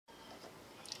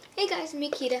Hey guys, me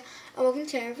Kita, and welcome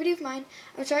to another video of mine.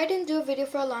 I'm sorry I didn't do a video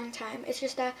for a long time. It's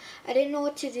just that I didn't know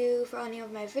what to do for any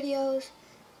of my videos.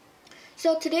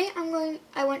 So today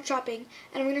I went shopping,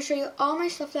 and I'm going to show you all my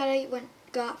stuff that I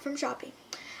got from shopping.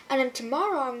 And then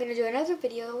tomorrow I'm going to do another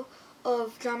video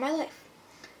of Draw My Life.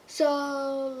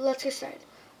 So let's get started.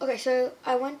 Okay, so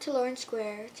I went to Lawrence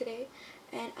Square today,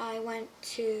 and I went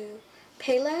to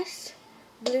Payless,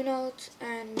 Blue Note,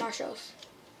 and Marshalls.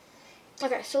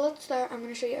 Okay, so let's start. I'm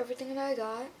going to show you everything that I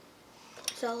got.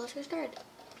 So let's get started.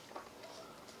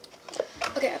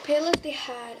 Okay, at Payless they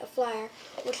had a flyer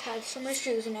which had some of my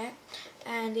shoes in it,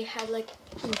 and they had like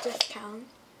a discount.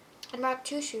 I bought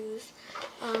two shoes.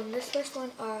 This first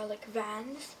one are like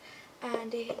Vans,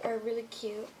 and they are really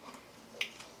cute.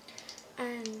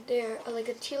 And they're like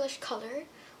a tealish color,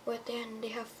 but then they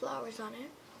have flowers on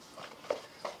it.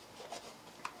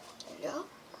 There you go.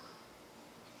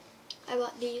 I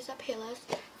bought these at Payless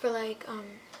for like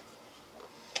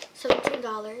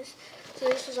 $17. So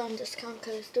this was on discount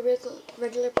because the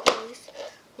regular price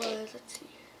was, let's see,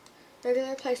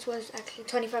 regular price was actually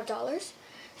 $25.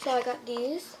 So I got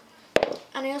these,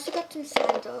 and I also got some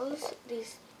sandals.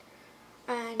 These,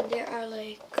 and there are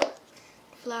like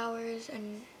flowers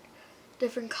and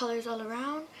different colors all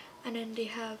around, and then they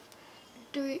have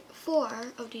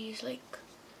four of these like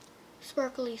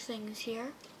sparkly things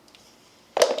here.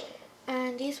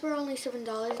 And these were only $7.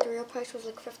 The real price was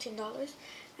like $15.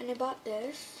 And I bought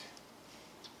this.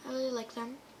 I really like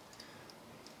them.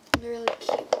 They're really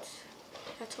cute.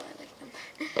 That's why I like them.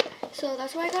 So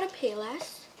that's why I got a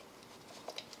Payless.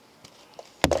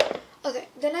 Okay,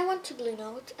 then I went to Blue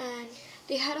Note, and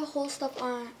they had a whole stuff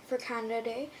on for Canada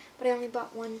Day, but I only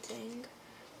bought one thing.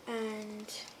 And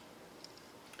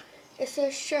it's a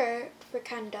shirt for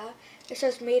Canada. It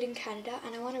says Made in Canada,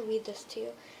 and I want to read this to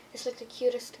you. It's like the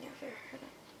cutest thing ever.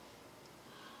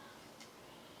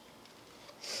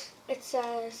 It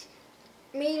says,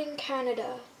 Made in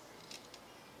Canada,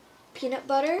 peanut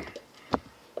butter,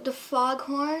 the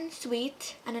foghorn,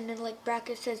 sweet, and then in like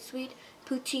brackets says sweet,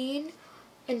 poutine,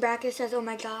 in brackets says oh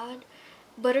my god,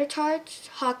 butter tarts,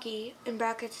 hockey, in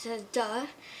brackets says duh,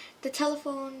 the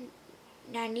telephone,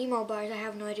 Nemo bars, I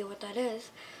have no idea what that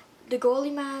is, the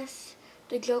goalie mask,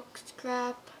 the joke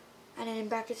scrap, and then in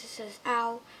brackets it says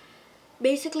ow,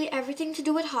 basically everything to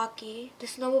do with hockey, the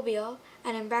snowmobile,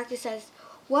 and in brackets says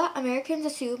what Americans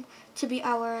assume to be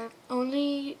our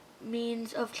only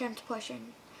means of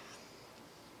transportation.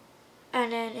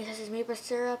 And then it says maple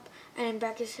syrup, and in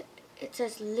brackets it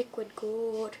says liquid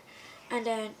gold, and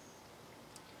then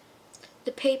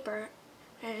the paper,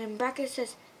 and in brackets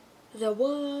says the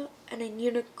what, and then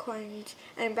unicorns,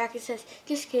 and in brackets says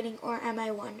just kidding or am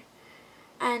I one.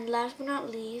 And last but not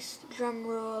least, drum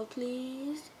roll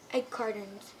please, egg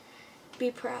cartons, be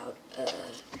proud.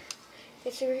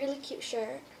 It's a really cute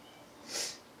shirt,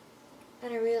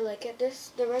 and I really like it.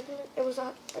 It was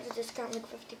at a discount, like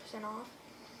 50% off.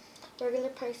 The regular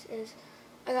price is,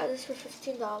 I got this for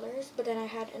 $15, but then I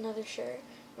had another shirt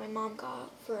my mom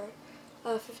got for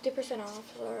 50% off,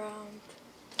 so around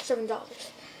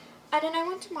 $7. And then I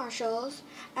went to Marshalls,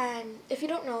 and if you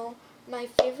don't know, my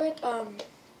favorite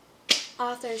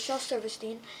author is Shel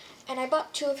Silverstein, and I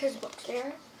bought two of his books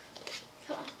there.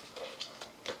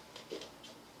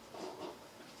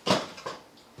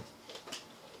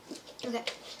 Okay,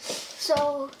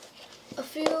 so a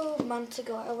few months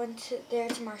ago I went to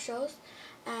Marshalls,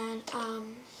 and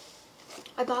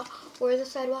I bought Where the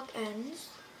Sidewalk Ends,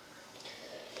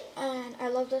 and I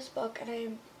love this book, and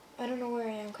I don't know where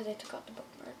I am because I took out the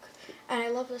bookmark, and I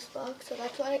love this book, so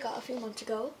that's what I got a few months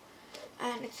ago,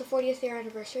 and it's the 40th year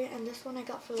anniversary, and this one I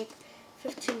got for like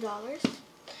 $15,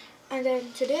 and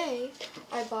then today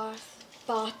I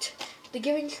bought The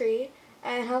Giving Tree.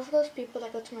 And half of those people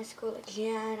that go to my school, like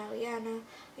Jan, Aliana,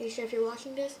 Aisha, if you're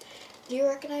watching this, do you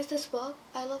recognize this book?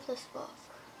 I love this book.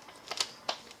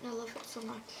 I love it so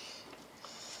much.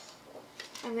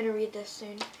 I'm going to read this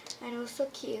soon. And it was so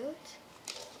cute.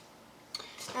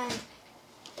 And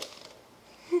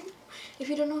if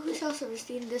you don't know who Shel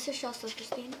Silverstein, this is Shel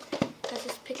Silverstein. Has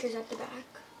his pictures at the back.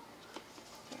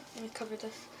 Here, let me cover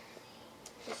this.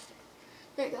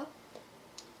 There you go.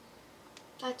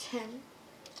 That's him.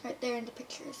 Right there in the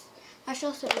pictures. That's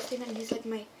Shel Silverstein, and he's like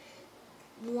my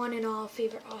one and all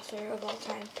favorite author of all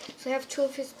time. So I have two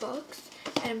of his books,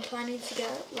 and I'm planning to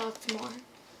get lots more.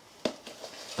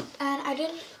 And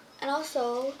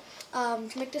also,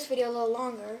 to make this video a little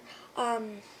longer, at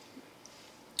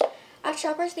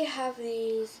Shoppers they have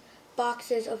these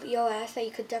boxes of EOS that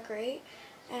you could decorate,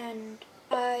 and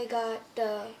I got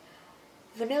the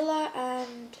vanilla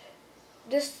and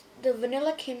the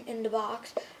vanilla came in the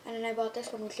box, and then I bought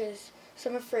this one, which is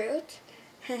Summer Fruit.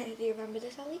 Do you remember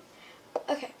this, Ellie?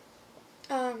 Okay.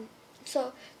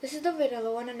 So this is the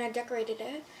vanilla one, and I decorated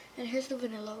it. And here's the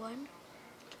vanilla one.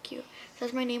 Cute. It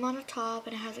says my name on the top,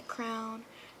 and it has a crown.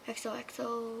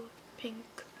 XOXO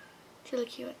pink. It's really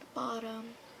cute at the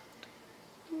bottom.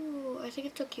 Ooh, I think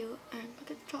it's so cute. And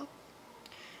look at the top.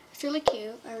 It's really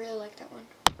cute. I really like that one.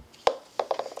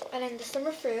 And then the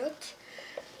Summer Fruit.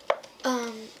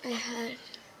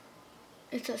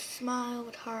 It's a smile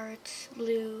with hearts,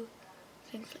 blue,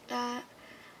 things like that.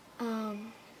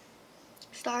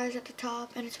 Stars at the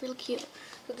top, and it's really cute.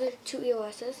 So there's 2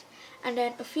 EOS's. And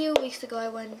then a few weeks ago I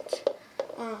went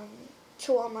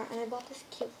to Walmart and I bought this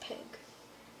cute pig.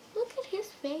 Look at his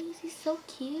face, he's so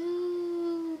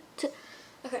cute.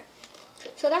 Okay,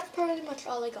 so that's pretty much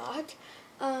all I got.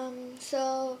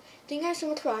 So thank you guys so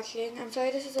much for watching. I'm sorry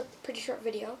this is a pretty short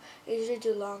video. I usually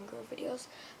do longer videos.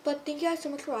 But thank you guys so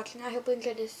much for watching. I hope you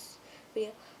enjoyed this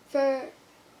video. For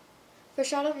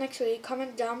shout out next week,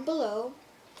 comment down below.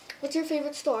 What's your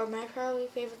favorite store? My probably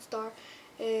favorite store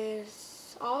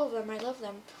is all of them. I love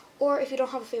them. Or if you don't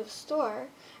have a favorite store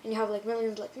and you have like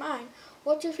millions like mine,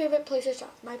 what's your favorite place to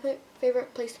shop? My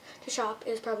favorite place to shop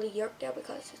is probably Yorkdale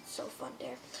because it's so fun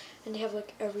there. And they have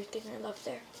like everything I love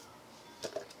there.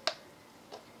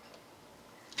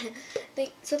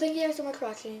 So thank you guys so much for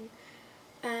watching.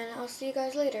 And I'll see you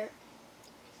guys later.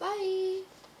 Bye!